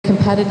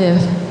competitive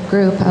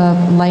group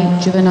of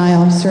light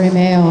juvenile Surrey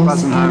males,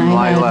 Present and home,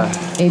 I Layla,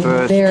 had a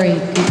first. very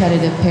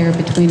competitive pair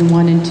between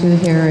 1 and 2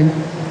 here. And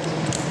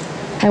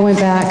I went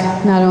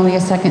back not only a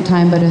second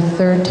time, but a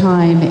third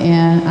time,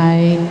 and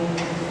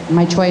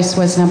my choice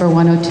was number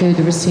 102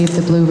 to receive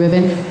the blue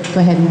ribbon.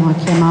 Go ahead and walk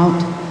him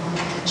out.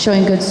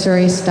 Showing good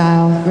Surrey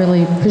style,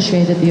 really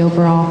appreciated the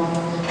overall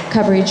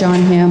coverage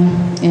on him,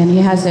 and he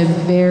has a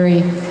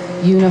very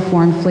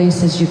uniform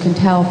fleece, as you can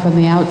tell from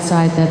the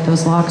outside that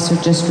those locks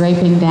are just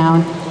draping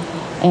down.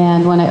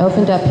 And when I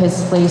opened up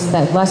his fleece,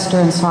 that luster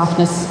and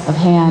softness of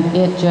hand,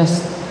 it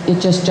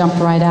just jumped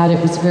right out. It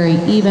was very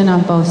even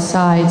on both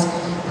sides,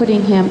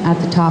 putting him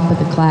at the top of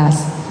the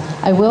class.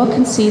 I will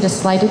concede a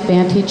slight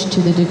advantage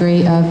to the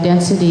degree of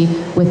density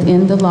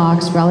within the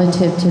locks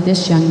relative to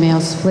this young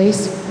male's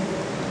fleece.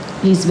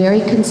 He's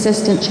very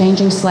consistent,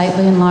 changing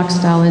slightly in lock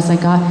style as I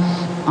got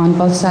on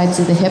both sides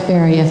of the hip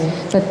area,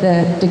 but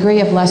the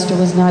degree of luster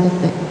was not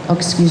at the, oh,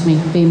 excuse me,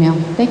 female,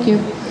 thank you.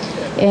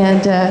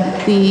 And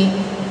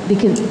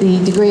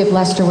the degree of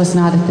luster was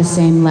not at the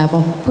same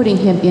level, putting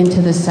him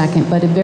into the second, but a very